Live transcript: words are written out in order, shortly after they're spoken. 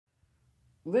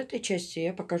В этой части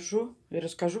я покажу и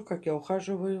расскажу, как я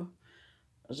ухаживаю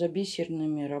за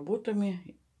бисерными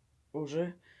работами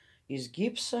уже из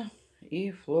гипса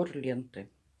и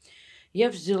флор-ленты. Я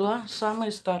взяла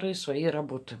самые старые свои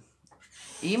работы.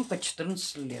 Им по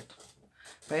 14 лет.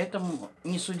 Поэтому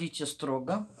не судите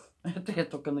строго. Это я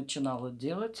только начинала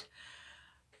делать.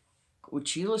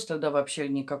 Училась. Тогда вообще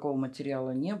никакого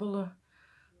материала не было.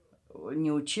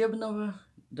 Ни учебного.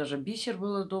 Даже бисер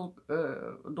было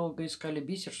долго искали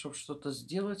бисер, чтобы что-то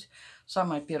сделать.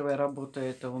 Самая первая работа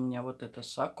это у меня вот эта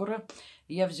сакура.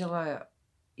 Я взяла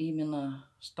именно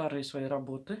старые свои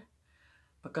работы,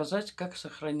 показать, как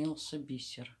сохранился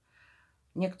бисер.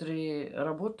 Некоторые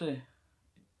работы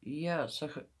я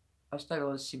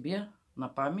оставила себе на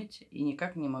память и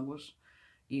никак не могу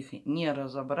их не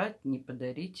разобрать, не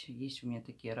подарить. Есть у меня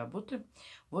такие работы.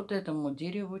 Вот этому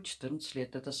дереву 14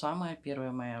 лет. Это самая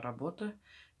первая моя работа.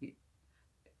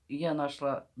 Я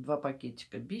нашла 2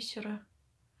 пакетика бисера.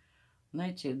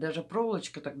 Знаете, даже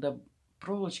проволочка тогда...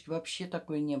 Проволочки вообще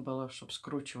такой не было, чтобы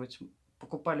скручивать.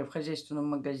 Покупали в хозяйственном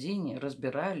магазине,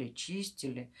 разбирали,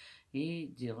 чистили и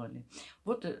делали.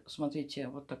 Вот, смотрите,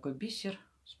 вот такой бисер.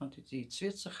 Смотрите, и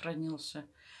цвет сохранился.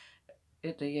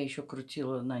 Это я еще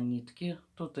крутила на нитке.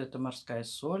 Тут это морская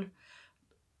соль.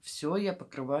 Все я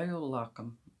покрываю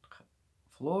лаком.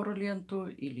 Флору-ленту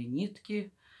или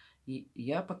нитки. И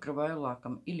я покрываю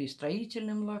лаком. Или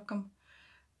строительным лаком,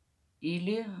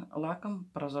 или лаком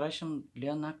прозрачным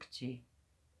для ногтей.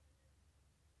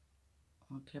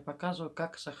 Вот я показываю,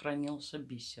 как сохранился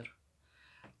бисер.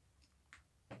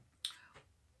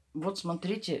 Вот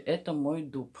смотрите, это мой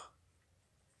дуб.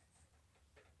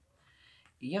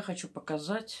 Я хочу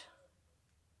показать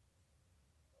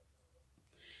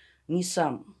не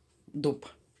сам дуб.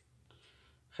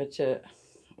 Хотя,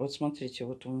 вот смотрите,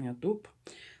 вот у меня дуб.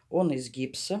 Он из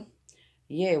гипса.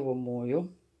 Я его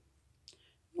мою.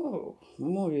 Ну,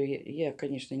 мою я,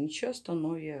 конечно, не часто,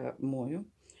 но я мою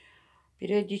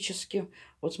периодически.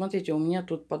 Вот смотрите, у меня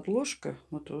тут подложка.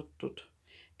 Вот тут.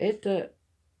 Это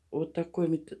вот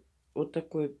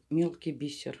такой мелкий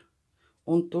бисер.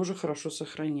 Он тоже хорошо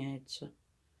сохраняется.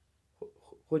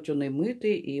 Хоть он и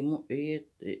мытый, и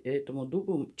этому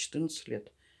дубу 14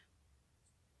 лет.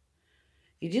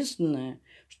 Единственное,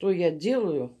 что я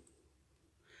делаю,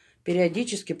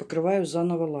 периодически покрываю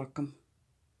заново лаком.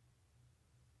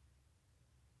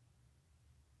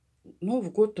 Ну,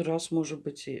 в год раз, может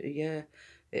быть, я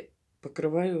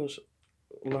покрываю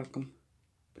лаком.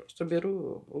 Просто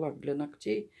беру лак для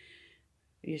ногтей,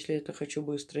 если это хочу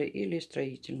быстро, или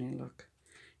строительный лак.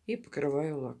 И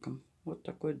покрываю лаком. Вот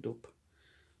такой дуб.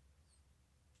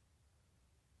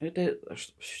 Это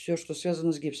все, что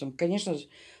связано с гипсом. Конечно,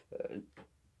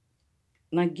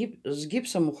 с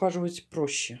гипсом ухаживать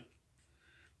проще.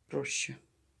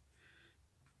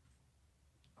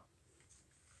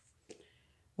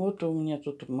 Вот у меня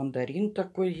тут мандарин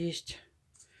такой есть.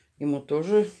 Ему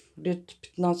тоже лет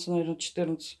 15, наверное,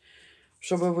 14.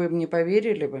 Чтобы вы мне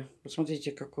поверили бы,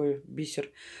 посмотрите, какой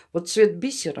бисер. Вот цвет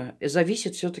бисера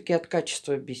зависит все-таки от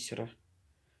качества бисера.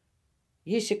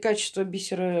 Если качество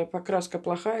бисера, покраска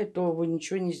плохая, то вы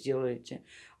ничего не сделаете.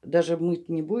 Даже мыть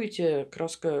не будете,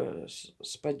 краска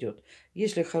спадет.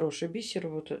 Если хороший бисер,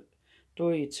 вот,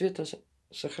 то и цвет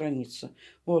сохранится.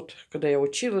 Вот, когда я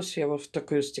училась, я вот в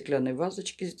такой стеклянной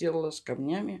вазочке сделала с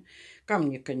камнями.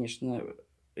 Камни, конечно,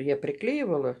 я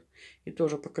приклеивала и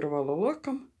тоже покрывала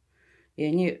лаком. И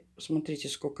они, смотрите,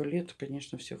 сколько лет,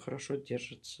 конечно, все хорошо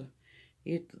держится.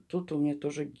 И тут у меня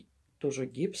тоже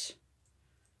гипс.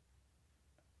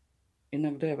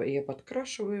 Иногда я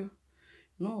подкрашиваю,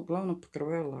 но главное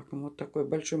покрываю лаком. Вот такой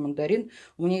большой мандарин.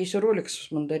 У меня есть ролик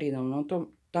с мандарином,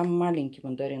 но там маленький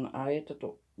мандарин, а этот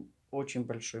очень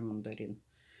большой мандарин.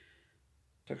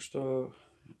 Так что,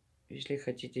 если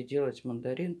хотите делать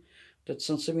мандарин, это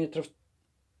сантиметров,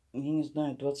 я не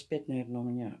знаю, 25, наверное, у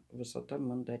меня высота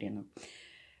мандарина.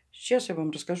 Сейчас я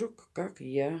вам расскажу, как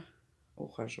я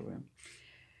ухаживаю.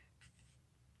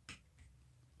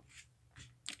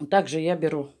 Также я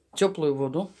беру теплую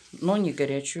воду, но не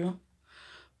горячую.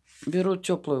 Беру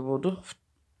теплую воду.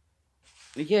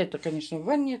 Я это, конечно, в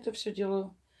ванне это все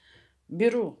делаю.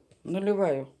 Беру,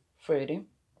 наливаю фейри.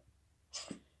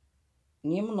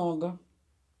 Немного.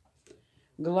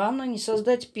 Главное не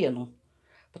создать пену,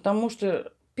 потому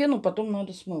что пену потом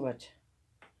надо смывать.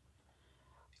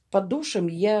 Под душем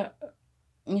я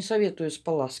не советую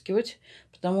споласкивать,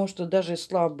 потому что даже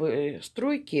слабые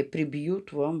струйки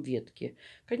прибьют вам ветки.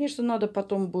 Конечно, надо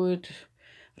потом будет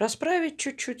расправить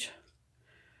чуть-чуть,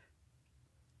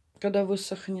 когда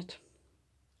высохнет.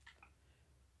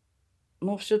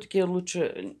 Но все-таки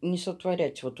лучше не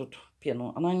сотворять вот тут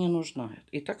пену. Она не нужна.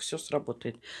 И так все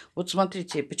сработает. Вот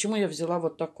смотрите, почему я взяла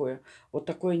вот такое. Вот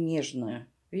такое нежное.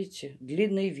 Видите,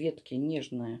 длинные ветки,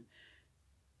 нежные.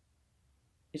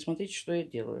 И смотрите, что я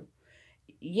делаю.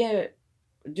 Я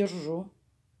держу.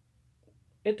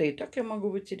 Это и так я могу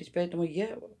вытереть, поэтому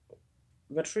я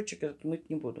горшочек этот мыть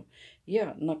не буду.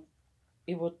 Я на...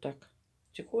 И вот так.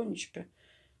 Тихонечко.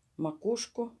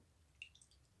 Макушку.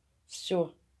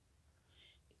 Все.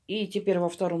 И теперь во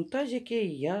втором тазике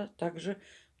я также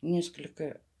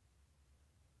несколько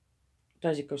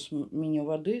тазиков с меню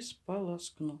воды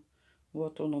сполоскну.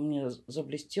 Вот он у меня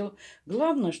заблестел.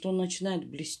 Главное, что он начинает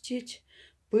блестеть.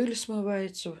 Пыль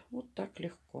смывается. Вот так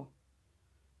легко.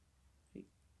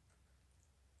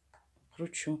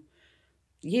 Кручу.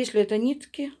 Если это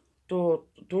нитки, то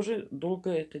тоже долго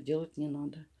это делать не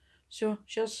надо. Все,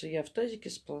 сейчас я в тазике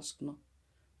сполоскну.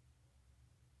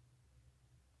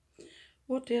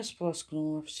 Вот я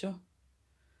сполоскнула все.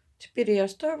 Теперь я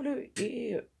оставлю,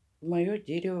 и мое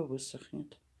дерево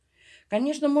высохнет.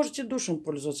 Конечно, можете душем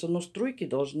пользоваться, но струйки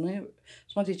должны...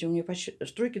 Смотрите, у меня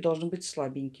струйки должны быть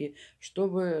слабенькие,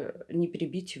 чтобы не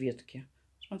перебить ветки.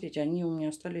 Смотрите, они у меня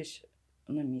остались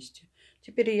на месте.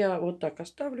 Теперь я вот так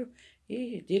оставлю,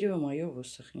 и дерево мое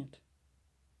высохнет.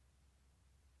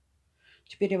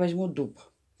 Теперь я возьму дуб.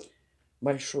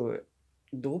 Большой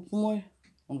дуб мой.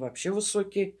 Он вообще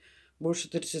высокий, больше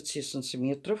 30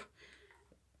 сантиметров.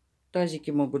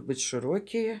 Тазики могут быть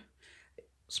широкие.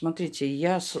 Смотрите,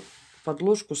 я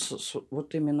подложку,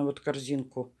 вот именно вот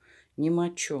корзинку, не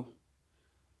мочу.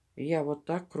 Я вот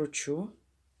так кручу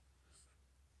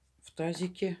в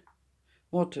тазике.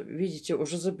 Вот, видите,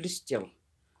 уже заблестел.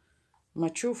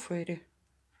 Мочу в фейри.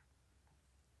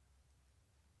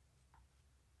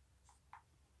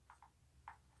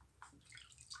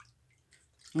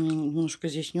 Мне немножко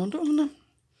здесь неудобно.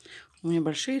 У меня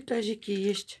большие тазики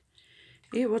есть.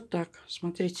 И вот так,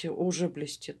 смотрите, уже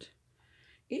блестит.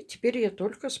 И теперь я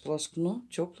только сполоскну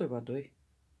теплой водой.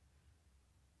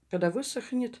 Когда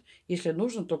высохнет, если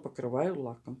нужно, то покрываю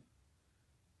лаком.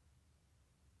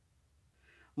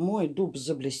 Мой дуб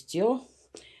заблестел.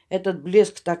 Этот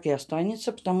блеск так и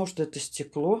останется, потому что это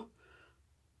стекло.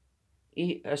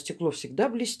 И стекло всегда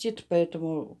блестит,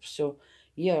 поэтому все.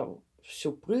 Я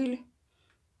всю пыль,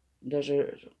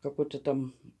 даже какое-то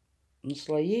там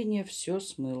наслоение, все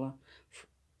смыла.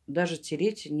 Даже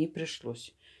тереть не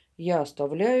пришлось. Я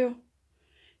оставляю,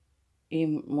 и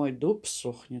мой дуб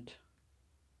сохнет.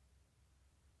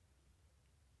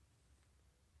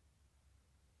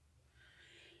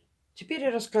 Теперь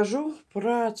я расскажу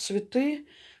про цветы,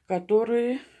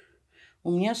 которые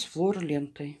у меня с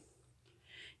флор-лентой.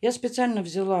 Я специально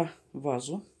взяла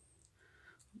вазу,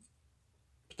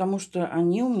 потому что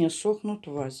они у меня сохнут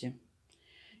в вазе.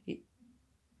 И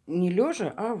не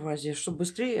лежа, а в вазе, чтобы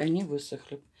быстрее они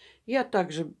высохли. Я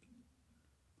также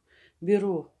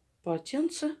беру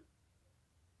полотенце,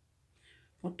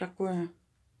 вот такое,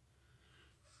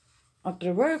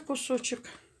 отрываю кусочек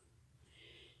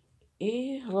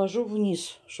и ложу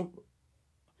вниз, чтобы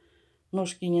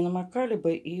ножки не намокали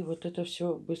бы, и вот это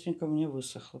все быстренько мне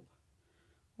высохло.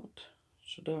 Вот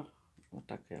сюда вот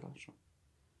так я ложу.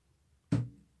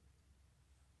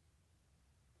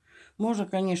 Можно,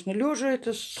 конечно, лежа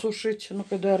это сушить, но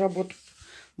когда работ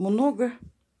много.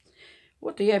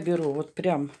 Вот я беру, вот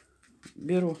прям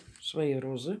беру свои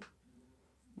розы.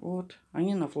 Вот,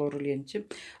 они на флор-ленте.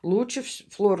 Лучше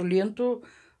флор-ленту,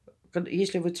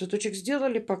 если вы цветочек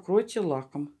сделали, покройте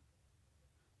лаком.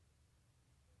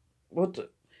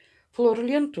 Вот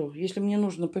флор-ленту, если мне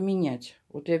нужно поменять,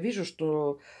 вот я вижу,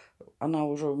 что она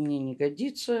уже мне не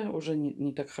годится, уже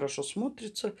не так хорошо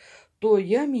смотрится, то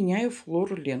я меняю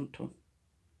флор-ленту.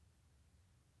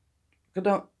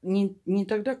 Когда, не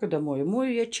тогда, когда мою.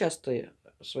 Мою я часто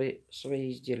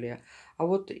свои изделия. А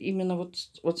вот именно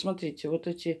вот смотрите, вот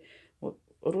эти вот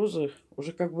розы,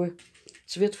 уже как бы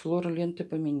цвет флор-ленты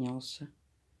поменялся.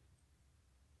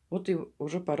 Вот и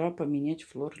уже пора поменять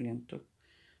флор-ленту.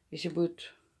 Если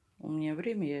будет у меня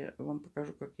время, я вам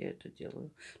покажу, как я это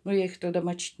делаю. Но я их тогда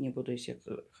мочить не буду, если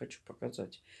я хочу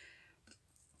показать.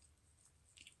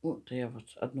 Вот я вот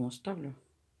одну оставлю.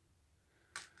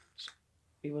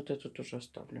 И вот эту тоже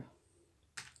оставлю.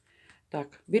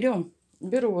 Так, беру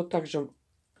вот так же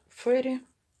фейри.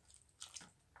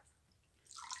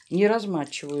 Не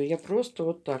размачиваю, я просто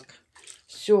вот так.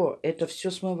 Все, это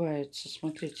все смывается.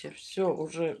 Смотрите, все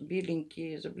уже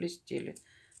беленькие, заблестели.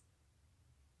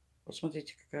 Вот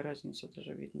смотрите, какая разница,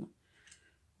 даже видно.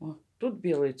 О, тут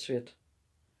белый цвет.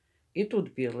 И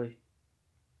тут белый.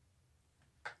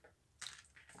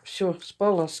 Все,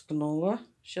 сполоскнула.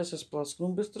 Сейчас я сполоскну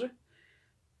быстро.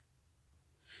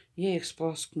 Я их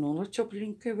сполоскнула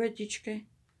тепленькой водичкой.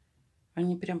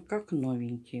 Они прям как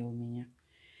новенькие у меня.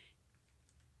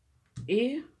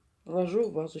 И ложу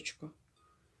в вазочку.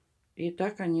 И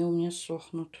так они у меня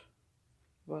сохнут.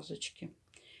 Вазочки.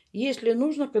 Если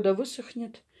нужно, когда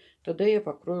высохнет, тогда я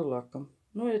покрою лаком.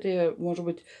 Ну, это я, может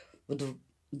быть, в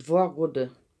 2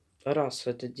 года раз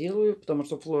это делаю, потому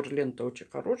что флор-лента очень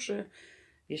хорошая.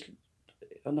 Если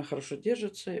она хорошо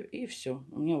держится, и все.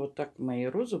 У меня вот так мои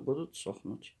розы будут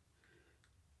сохнуть.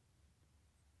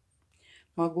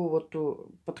 Могу вот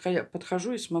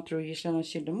подхожу и смотрю, если она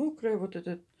сильно мокрая, вот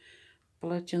это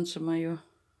полотенце мое,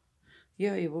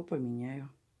 я его поменяю.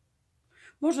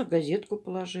 Можно газетку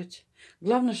положить.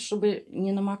 Главное, чтобы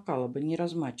не намокало бы, не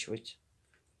размачивать.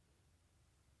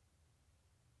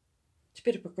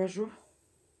 Теперь покажу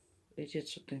эти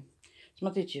цветы.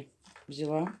 Смотрите,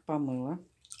 взяла, помыла.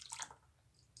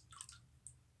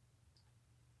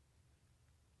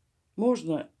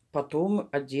 Можно потом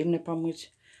отдельно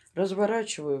помыть.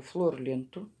 Разворачиваю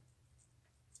флор-ленту.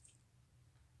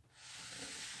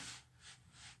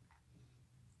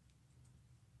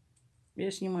 Я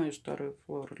снимаю старую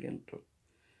флор-ленту.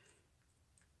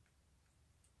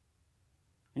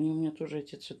 Они у меня тоже,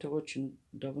 эти цветы, очень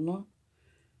давно.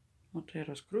 Вот я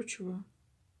раскручиваю.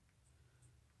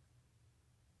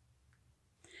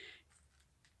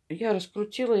 Я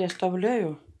раскрутила и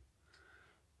оставляю,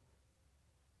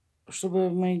 чтобы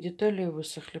мои детали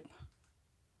высохли.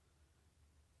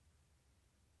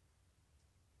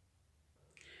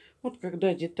 Вот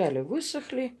когда детали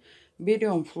высохли,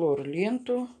 берем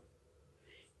флор-ленту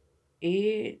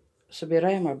и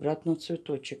собираем обратно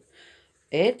цветочек.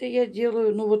 Это я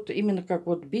делаю, ну вот именно как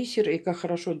вот бисер, и как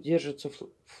хорошо держится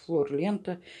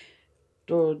флор-лента,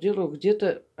 то делаю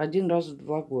где-то 1 раз в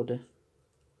 2 года.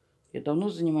 Я давно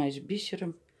занимаюсь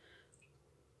бисером,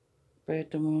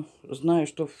 поэтому знаю,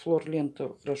 что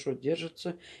флор-лента хорошо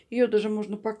держится. Ее даже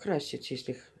можно покрасить,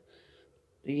 если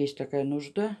есть такая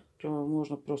нужда, то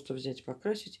можно просто взять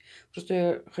покрасить. Просто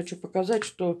я хочу показать,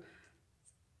 что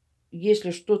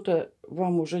если что-то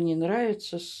вам уже не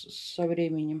нравится со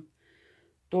временем,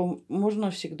 то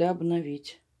можно всегда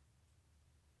обновить.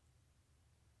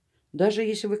 Даже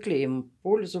если вы клеем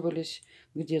пользовались,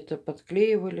 где-то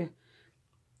подклеивали,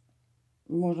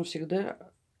 можно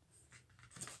всегда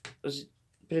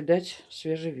придать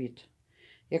свежий вид.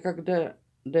 Я когда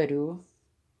дарю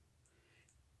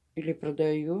или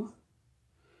продаю,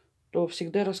 то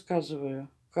всегда рассказываю,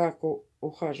 как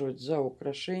ухаживать за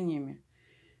украшениями,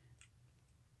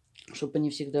 чтобы они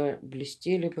всегда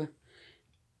блестели бы.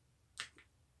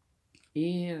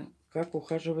 И как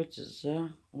ухаживать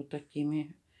за вот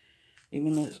такими,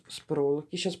 именно с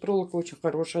проволоки. Сейчас проволока очень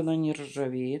хорошая, она не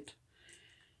ржавеет.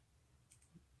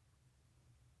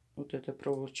 Вот эта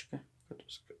проволочка,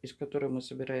 из которой мы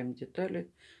собираем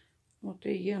детали. Вот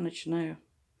и я начинаю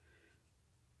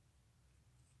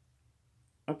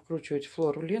обкручивать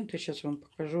флору ленты. Сейчас вам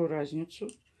покажу разницу.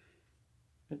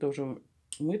 Это уже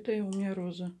мытая у меня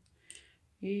роза.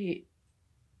 И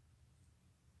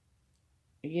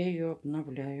я ее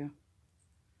обновляю.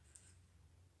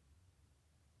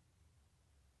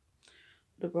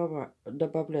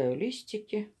 Добавляю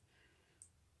листики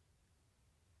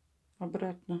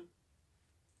обратно.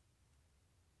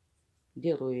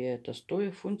 Делаю я это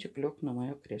стоя. Фунтик лег на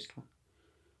мое кресло.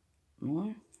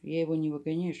 Но я его не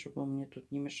выгоняю, чтобы он мне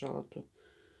тут не мешал. А то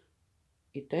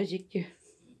и тазики,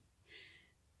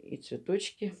 и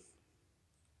цветочки.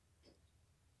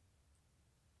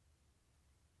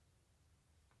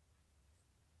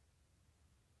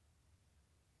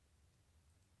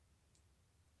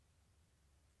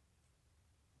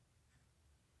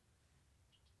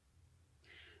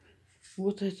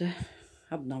 Вот это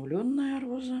обновленная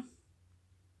роза.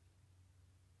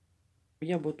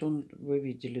 Я вот вы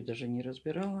видели, даже не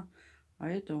разбирала. А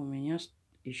это у меня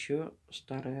еще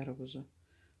старая роза.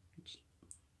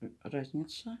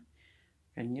 Разница,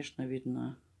 конечно,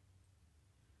 видна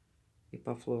и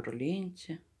по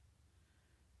флор-ленте.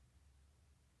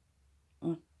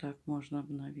 Вот так можно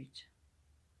обновить.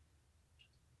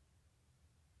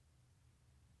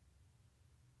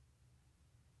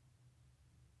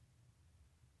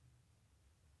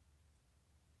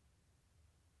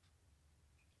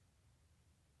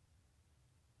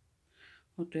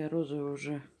 Вот я розу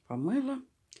уже помыла.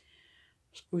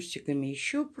 С кустиками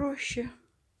еще проще.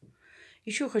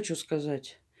 Еще хочу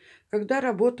сказать, когда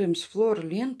работаем с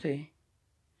флор-лентой,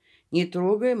 не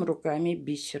трогаем руками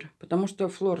бисер, потому что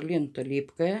флор-лента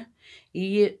липкая,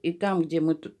 и там, где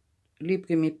мы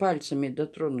липкими пальцами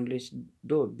дотронулись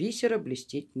до бисера,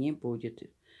 блестеть не будет.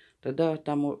 Тогда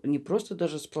там не просто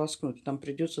даже сполоснуть, там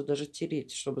придется даже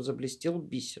тереть, чтобы заблестел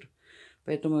бисер.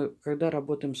 Поэтому, когда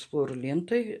работаем с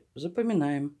флор-лентой,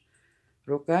 запоминаем.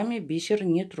 Руками бисер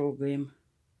не трогаем.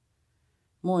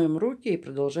 Моем руки и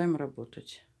продолжаем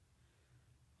работать.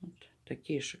 Вот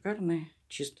такие шикарные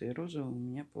чистые розы у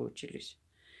меня получились.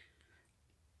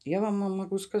 Я вам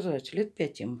могу сказать, лет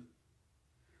 5 им,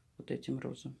 вот этим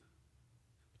розам.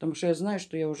 Потому что я знаю,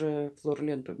 что я уже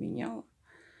флор-ленту меняла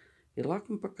и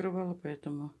лаком покрывала,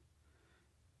 поэтому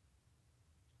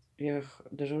я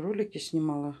даже ролики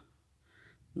снимала.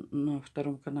 На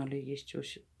втором канале есть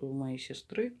у моей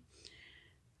сестры.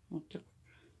 Вот так,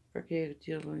 как я их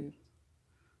делаю.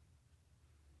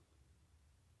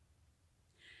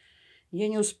 Я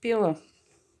не успела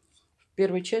в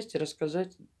первой части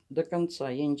рассказать до конца.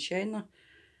 Я нечаянно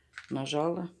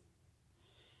нажала,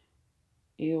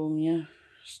 и у меня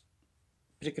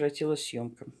прекратилась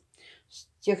съемка. С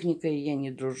техникой я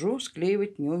не дружу,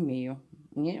 склеивать не умею.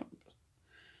 Мне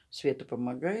Света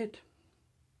помогает,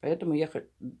 поэтому я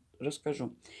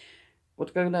расскажу.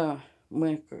 Вот когда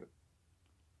мы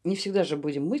не всегда же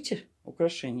будем мыть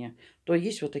украшения, то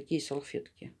есть вот такие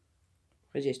салфетки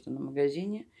в хозяйственном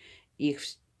магазине.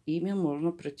 Ими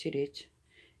можно протереть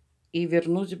и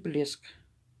вернуть блеск.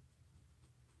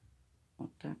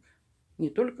 Вот так. Не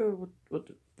только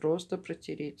вот просто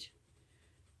протереть.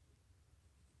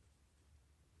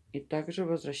 И также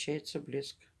возвращается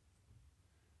блеск.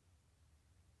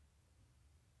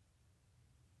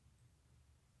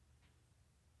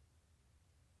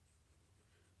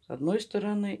 С одной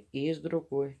стороны и с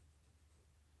другой.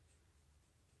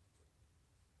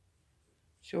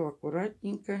 Все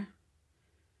аккуратненько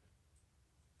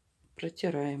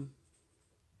протираем.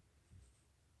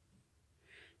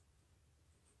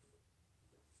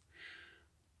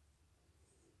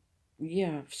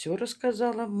 Я все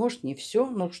рассказала. Может, не все,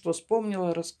 но что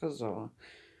вспомнила, рассказала.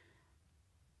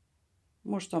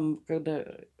 Может, там,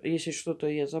 если что-то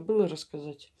я забыла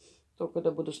рассказать, то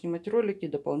когда буду снимать ролики,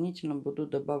 дополнительно буду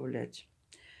добавлять.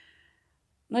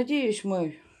 Надеюсь,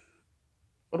 мой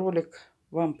ролик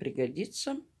вам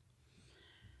пригодится.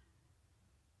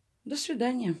 До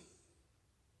свидания.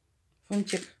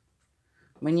 Фунтик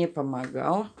мне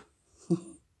помогал.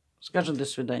 Скажи до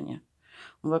свидания.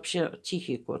 Он вообще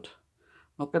тихий кот.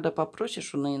 Но когда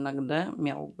попросишь, он иногда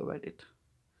мяу говорит.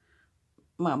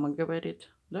 Мама говорит.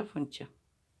 Да, Фунти?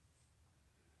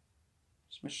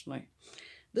 Смешной.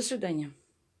 До свидания.